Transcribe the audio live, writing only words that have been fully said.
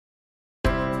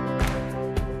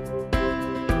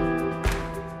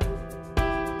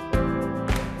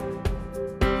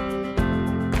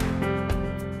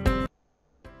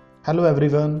Hello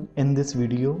everyone, in this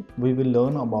video we will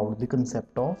learn about the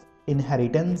concept of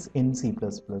inheritance in C++.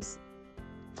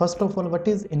 First of all, what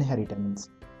is inheritance?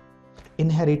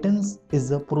 Inheritance is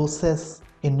a process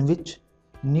in which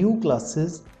new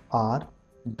classes are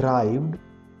derived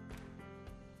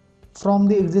from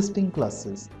the existing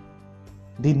classes.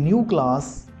 The new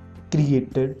class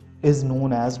created is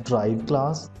known as derived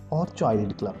class or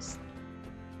child class,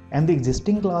 and the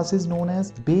existing class is known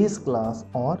as base class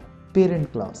or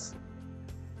parent class.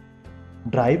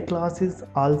 Derived class is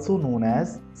also known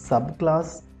as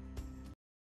subclass.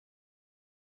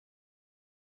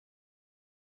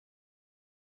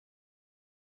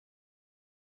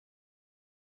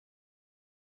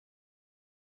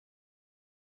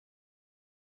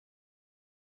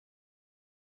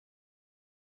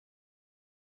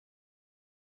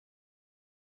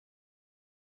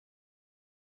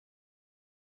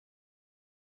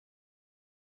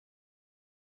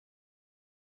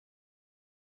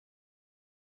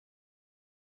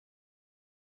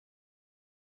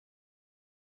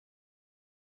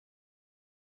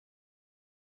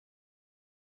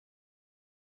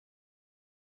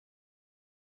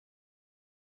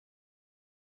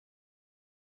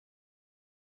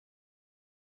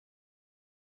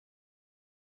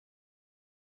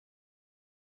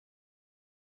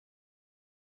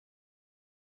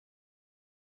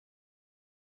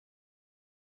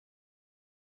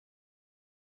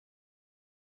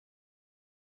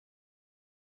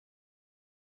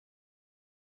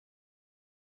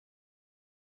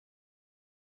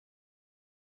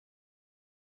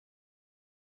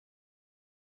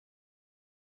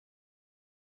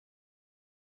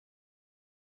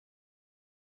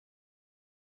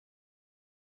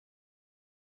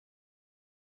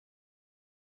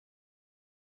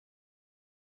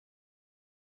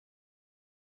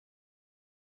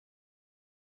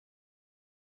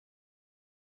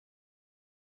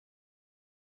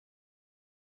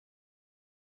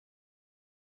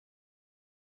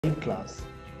 Class.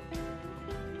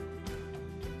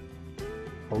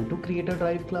 How to create a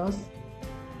derived class?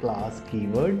 Class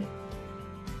keyword,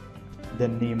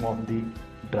 then name of the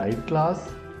derived class,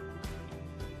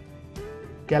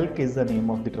 calc is the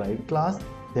name of the derived class,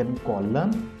 then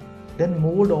colon, then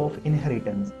mode of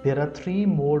inheritance. There are three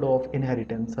mode of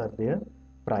inheritance are there: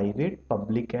 private,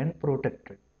 public and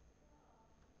protected.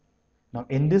 Now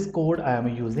in this code I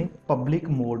am using public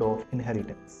mode of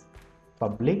inheritance.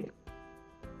 Public,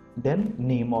 then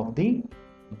name of the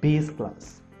base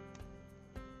class.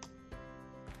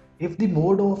 If the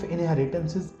mode of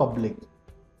inheritance is public,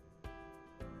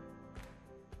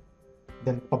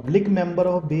 then public member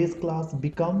of base class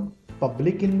become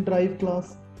public in derived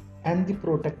class, and the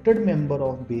protected member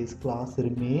of base class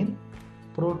remain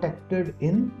protected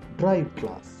in derived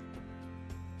class.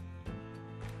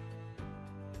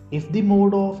 If the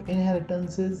mode of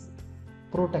inheritance is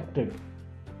protected,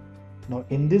 now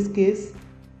in this case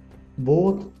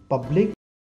both public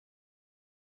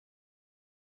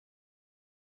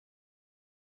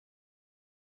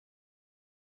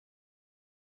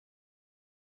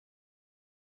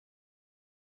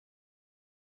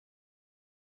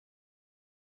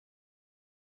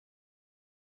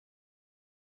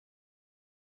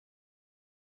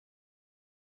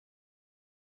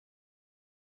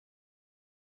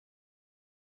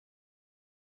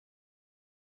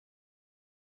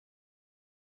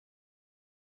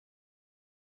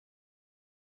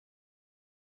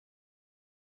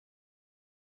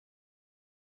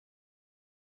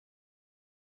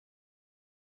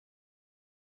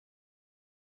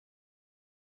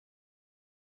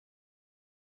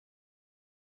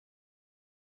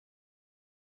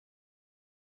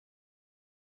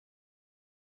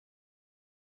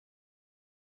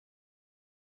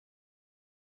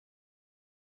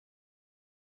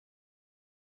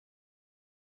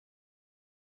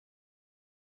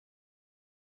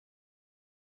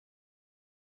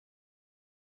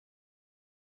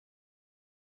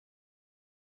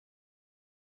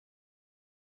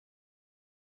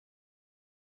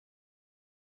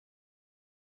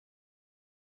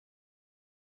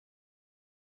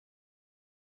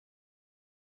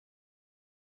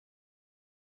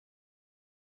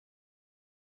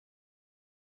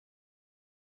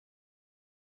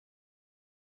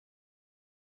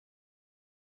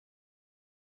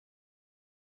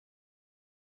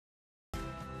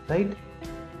right.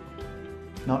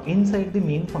 Now inside the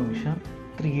main function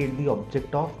create the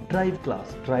object of derived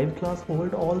class. Derived class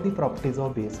hold all the properties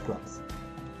of base class.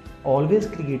 Always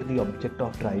create the object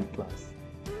of derived class.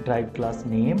 Derived class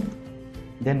name,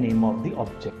 then name of the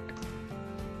object.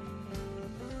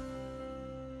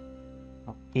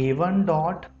 A1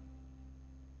 dot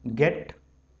get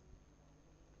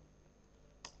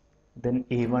then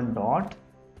a1 dot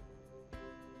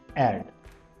add.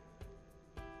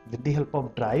 With the help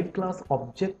of derived class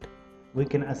object, we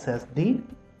can access the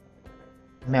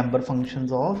member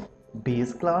functions of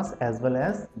base class as well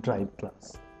as derived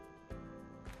class.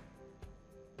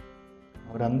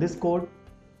 Now run this code.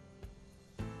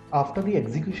 After the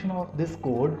execution of this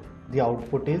code, the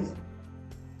output is,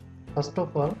 first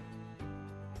of all,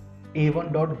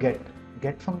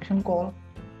 a1.get function call.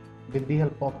 With the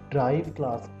help of derived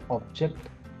class object,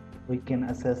 we can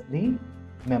access the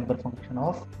member function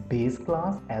of base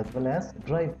class as well as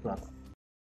derived class.